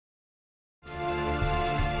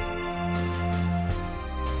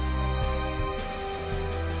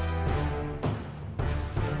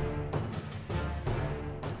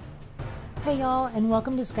Hey y'all, and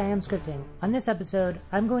welcome to Skyrim Scripting. On this episode,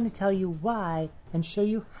 I'm going to tell you why and show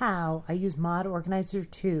you how I use Mod Organizer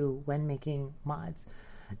 2 when making mods.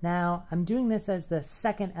 Now, I'm doing this as the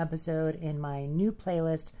second episode in my new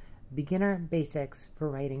playlist, Beginner Basics for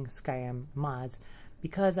Writing Skyrim Mods,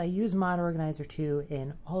 because I use Mod Organizer 2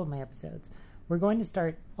 in all of my episodes. We're going to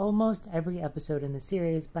start almost every episode in the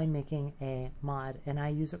series by making a mod, and I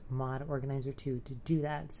use Mod Organizer 2 to do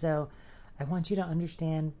that. So I want you to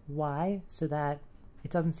understand why so that it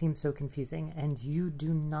doesn't seem so confusing, and you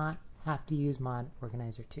do not have to use Mod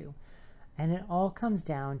Organizer 2. And it all comes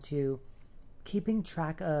down to keeping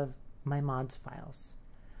track of my mods files.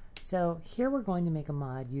 So here we're going to make a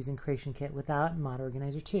mod using Creation Kit without Mod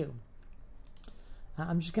Organizer 2.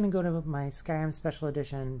 I'm just going to go to my Skyrim Special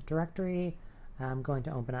Edition directory. I'm going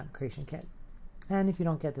to open up Creation Kit. And if you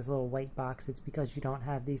don't get this little white box, it's because you don't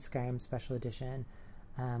have the Skyrim Special Edition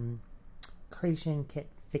Creation Kit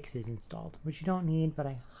fixes installed, which you don't need, but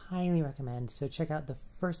I highly recommend. So check out the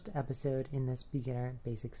first episode in this Beginner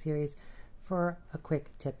Basic series for a quick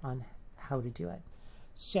tip on how to do it.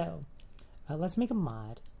 So let's make a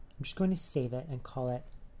mod. I'm just going to save it and call it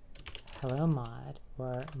Hello Mod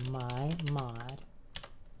or My Mod.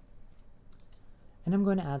 And I'm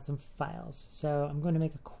going to add some files. So I'm going to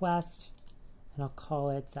make a quest, and I'll call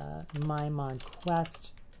it My Mod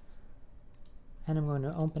Quest. And I'm going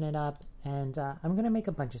to open it up, and I'm going to make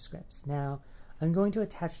a bunch of scripts. Now, I'm going to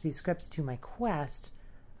attach these scripts to my quest.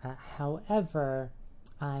 However,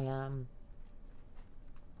 I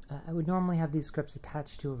would normally have these scripts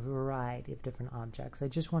attached to a variety of different objects. I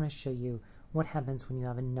just want to show you what happens when you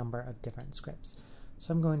have a number of different scripts.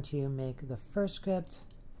 So I'm going to make the first script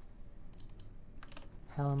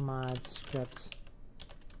Hello Mod script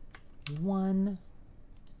 1.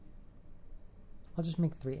 I'll just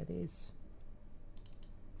make 3 of these.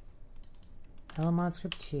 Hello Mod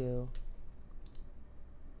script 2.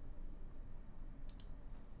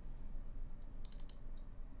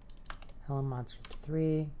 Hello Mod script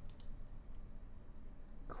 3.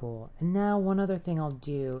 Cool. And now one other thing I'll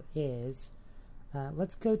do is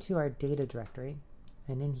let's go to our data directory,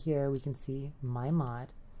 and in here we can see my mod,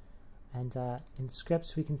 and in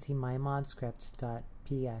scripts we can see my mod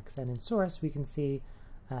script.px, and in source we can see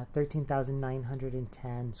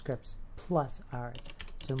 13,910 scripts plus ours.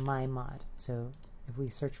 So my mod. So if we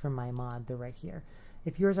search for my mod, they're right here.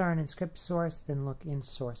 If yours aren't in script source, then look in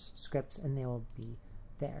source scripts and they will be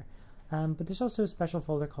there. But there's also a special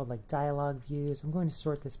folder called like dialog views. I'm going to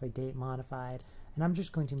sort this by date modified, and I'm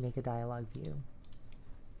just going to make a dialog view.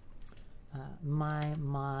 My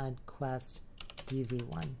mod quest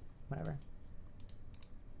dv1, whatever.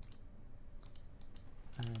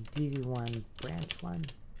 dv1 branch 1.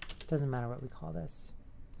 Doesn't matter what we call this.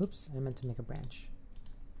 Oops, I meant to make a branch.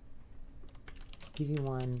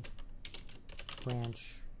 dv1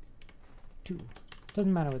 branch 2.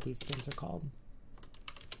 Doesn't matter what these things are called.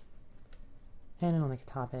 And I'll make a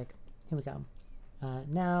topic. Here we go.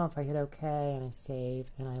 Now if I hit OK and I save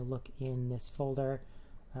and I look in this folder,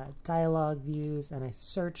 dialog views, and I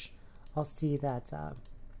search, I'll see that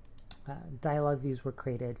dialog views were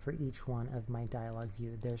created for each one of my dialog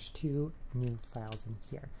view. There's 2 new files in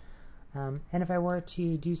here. And if I were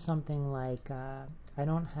to do something like, I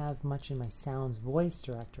don't have much in my sounds voice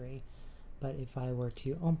directory, but if I were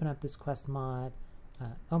to open up this quest mod,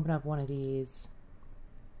 open up one of these,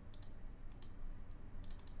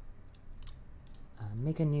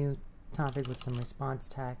 make a new topic with some response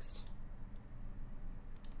text,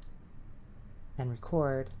 and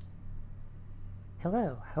record,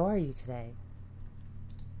 hello, how are you today?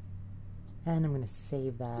 And I'm going to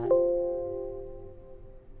save that.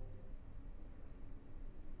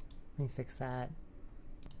 Let me fix that.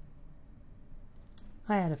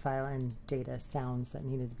 I had a file in data sounds that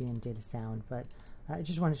needed to be in data sound, but I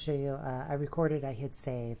just want to show you, I recorded, I hit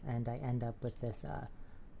save, and I end up with this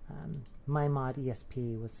my mod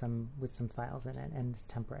ESP with some files in it, and this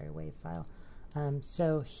temporary wave file.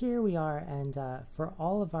 So here we are, and for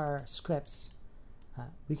all of our scripts,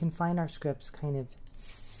 we can find our scripts kind of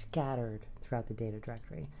scattered throughout the data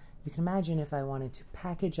directory. You can imagine if I wanted to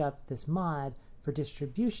package up this mod for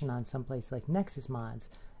distribution on someplace like Nexus Mods,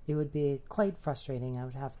 it would be quite frustrating. I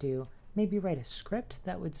would have to maybe write a script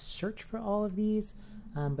that would search for all of these,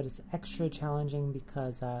 but it's extra challenging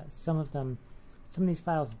because some of these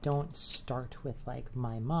files don't start with like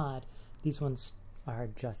my mod. These ones are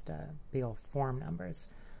just big old form numbers.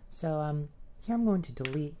 So here I'm going to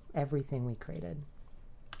delete everything we created.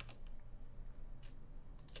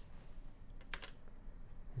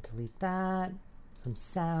 Delete that. From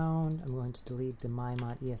sound, I'm going to delete the my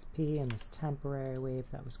mod ESP and this temporary wave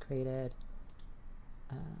that was created.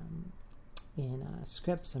 in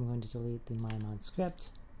scripts, I'm going to delete the mymod script.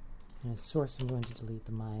 In a source, I'm going to delete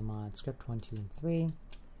the mymod script 1, 2, and 3.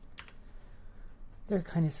 They're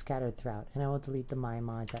kind of scattered throughout, and I will delete the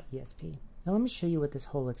mymod.esp. Now let me show you what this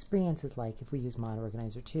whole experience is like if we use Mod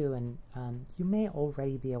Organizer 2, and you may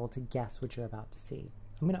already be able to guess what you're about to see.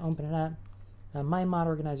 I'm going to open it up. My Mod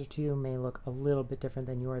Organizer 2 may look a little bit different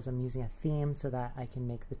than yours. I'm using a theme so that I can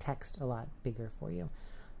make the text a lot bigger for you.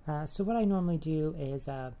 So what I normally do is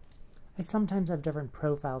I sometimes have different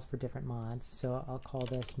profiles for different mods. So I'll call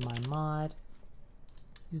this my mod,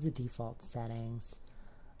 use the default settings,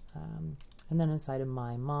 and then inside of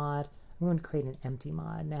my mod, I'm going to create an empty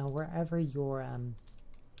mod. Now wherever your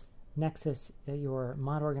Nexus, your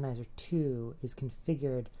Mod Organizer 2 is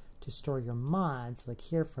configured to store your mods, like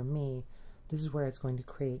here for me, this is where it's going to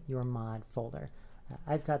create your mod folder.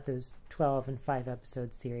 I've got those 12 and 5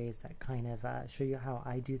 episode series that kind of show you how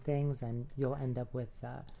I do things, and you'll end up with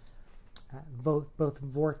both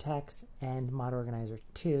Vortex and Mod Organizer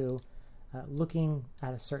 2 looking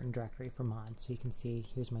at a certain directory for mods. So you can see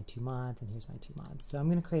here's my 2 mods and here's my 2 mods. So I'm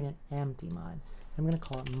going to create an empty mod. I'm going to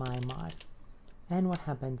call it my mod. And what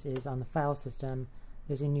happens is on the file system,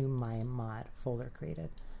 there's a new my mod folder created.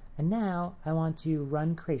 And now I want to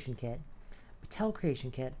run CreationKit, but tell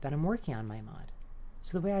CreationKit that I'm working on my mod.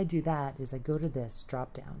 So the way I do that is I go to this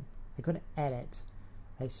drop down, I go to Edit,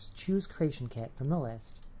 I choose CreationKit from the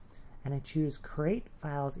list, and I choose Create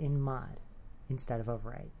Files in Mod instead of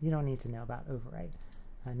Overwrite. You don't need to know about Overwrite,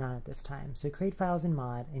 not at this time. So Create Files in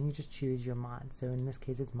Mod, and you just choose your mod. So in this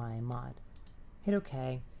case, it's my mod. Hit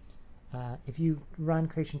OK. If you run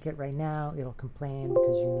CreationKit right now, it'll complain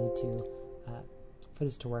because you need to, for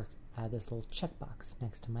this to work, add this little checkbox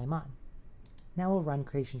next to my mod. Now we'll run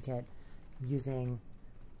CreationKit using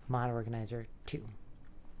Mod Organizer 2.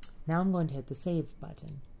 Now I'm going to hit the Save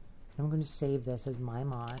button. I'm going to save this as my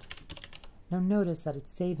mod. Now notice that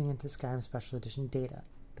it's saving into Skyrim Special Edition Data.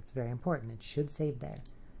 That's very important. It should save there.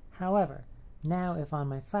 However, now if on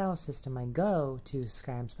my file system I go to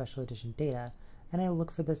Skyrim Special Edition Data and I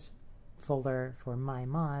look for this folder for my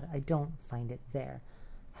mod, I don't find it there.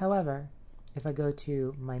 However, if I go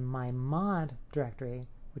to my mod directory,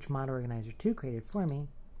 which Mod Organizer 2 created for me,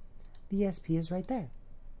 the ESP is right there.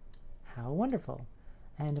 How wonderful.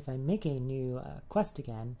 And if I make a new quest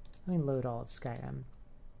again, let me load all of Skyrim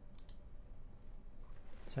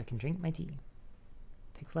so I can drink my tea.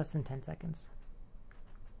 Takes less than 10 seconds.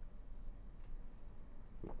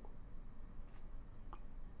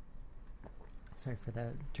 Sorry for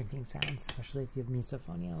the drinking sounds, especially if you have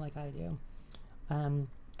misophonia like I do.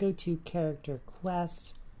 Go to Character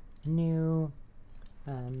Quest, New,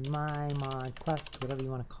 My Mod Quest, whatever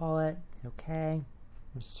you want to call it. Okay. I'm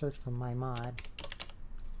going to search for my mod.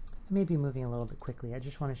 I may be moving a little bit quickly. I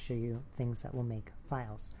just want to show you things that will make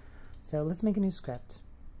files. So let's make a new script.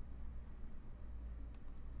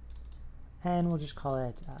 And we'll just call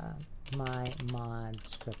it my mod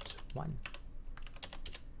script 1.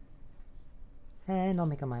 And I'll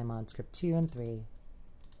make a my mod script 2 and 3.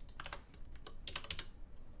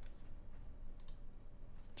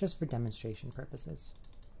 Just for demonstration purposes.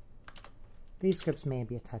 These scripts may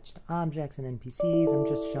be attached to objects and NPCs. I'm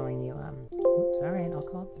just showing you, oops, all right, I'll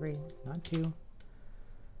call it 3, not 2.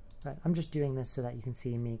 But I'm just doing this so that you can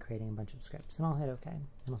see me creating a bunch of scripts. And I'll hit OK, and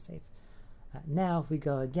I'll save. Now, if we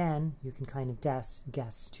go again, you can kind of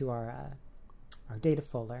guess to our data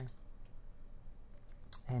folder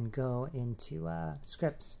and go into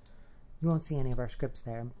scripts. You won't see any of our scripts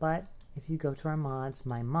there, but if you go to our mods,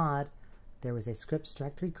 my mod, there was a scripts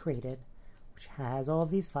directory created which has all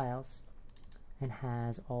of these files and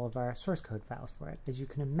has all of our source code files for it. As you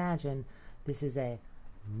can imagine, this is a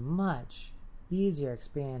much easier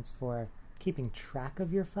experience for keeping track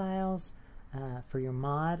of your files for your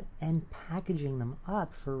mod and packaging them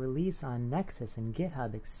up for release on Nexus and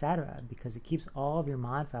GitHub, etc., because it keeps all of your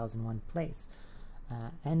mod files in one place.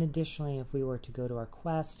 And additionally, if we were to go to our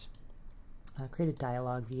quest, create a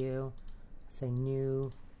dialog view, say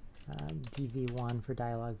new DV1 for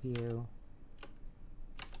dialog view,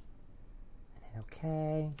 and hit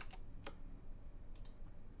OK.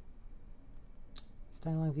 This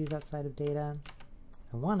dialog view is outside of data.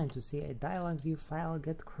 I wanted to see a dialog view file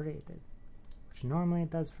get created, which normally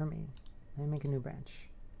it does for me. Let me make a new branch.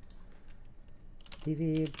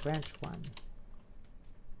 DV branch 1.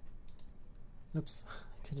 Oops,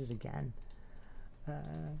 I did it again.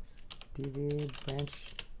 DV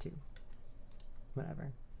branch 2.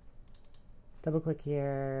 Whatever. Double click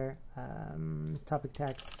here, topic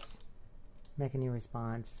text, make a new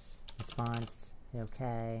response, hit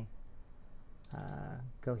OK,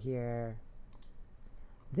 go here.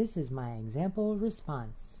 This is my example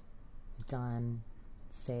response. done,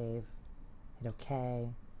 save, hit OK,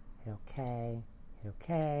 hit OK, hit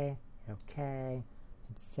OK, hit OK,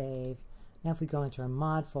 hit save. Now if we go into our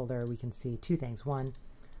mod folder, we can see two things. One,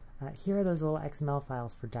 here are those little XML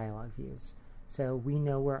files for dialog views. So we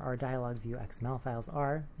know where our dialog view XML files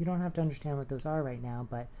are. You don't have to understand what those are right now,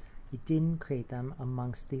 but it didn't create them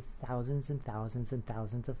amongst the thousands and thousands and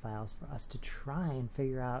thousands of files for us to try and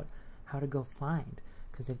figure out how to go find,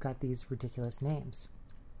 because they've got these ridiculous names.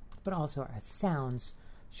 But also our sounds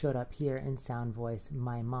showed up here in sound voice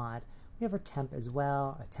my mod. We have our temp as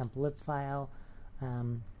well, a temp lib file,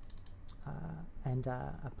 and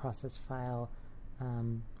a process file,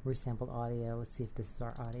 resampled audio. Let's see if this is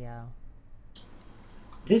our audio.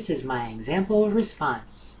 This is my example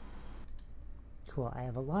response. Cool, I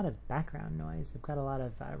have a lot of background noise. I've got a lot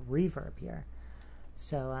of reverb here.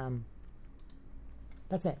 So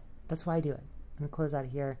that's it. That's why I do it. I'm going to close out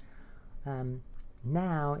here.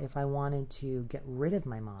 Now, if I wanted to get rid of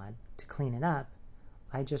my mod, to clean it up,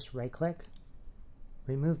 I just right-click,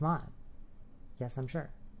 remove mod. Yes, I'm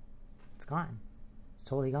sure. It's gone. It's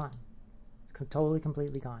totally gone. It's totally,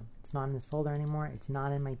 completely gone. It's not in this folder anymore. It's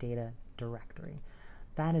not in my data directory.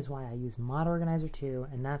 That is why I use Mod Organizer 2,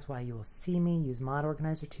 and that's why you will see me use Mod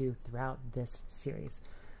Organizer 2 throughout this series.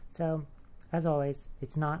 So, as always,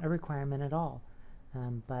 it's not a requirement at all,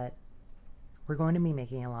 but we're going to be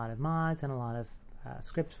making a lot of mods and a lot of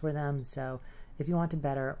scripts for them, so if you want to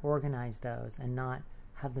better organize those and not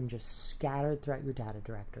have them just scattered throughout your data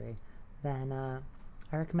directory, then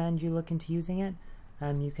I recommend you look into using it.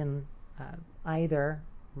 You can either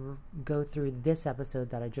go through this episode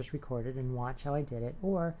that I just recorded and watch how I did it,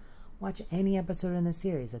 or watch any episode in the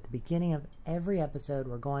series. At the beginning of every episode,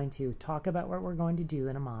 we're going to talk about what we're going to do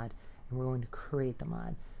in a mod, and we're going to create the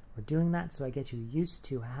mod. We're doing that so I get you used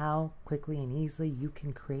to how quickly and easily you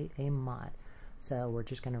can create a mod. So we're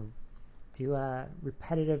just going to do a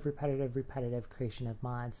repetitive creation of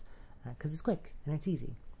mods because it's quick and it's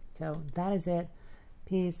easy. So that is it.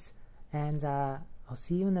 Peace, and I'll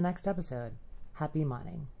see you in the next episode. Happy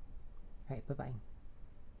modding. All right, bye-bye.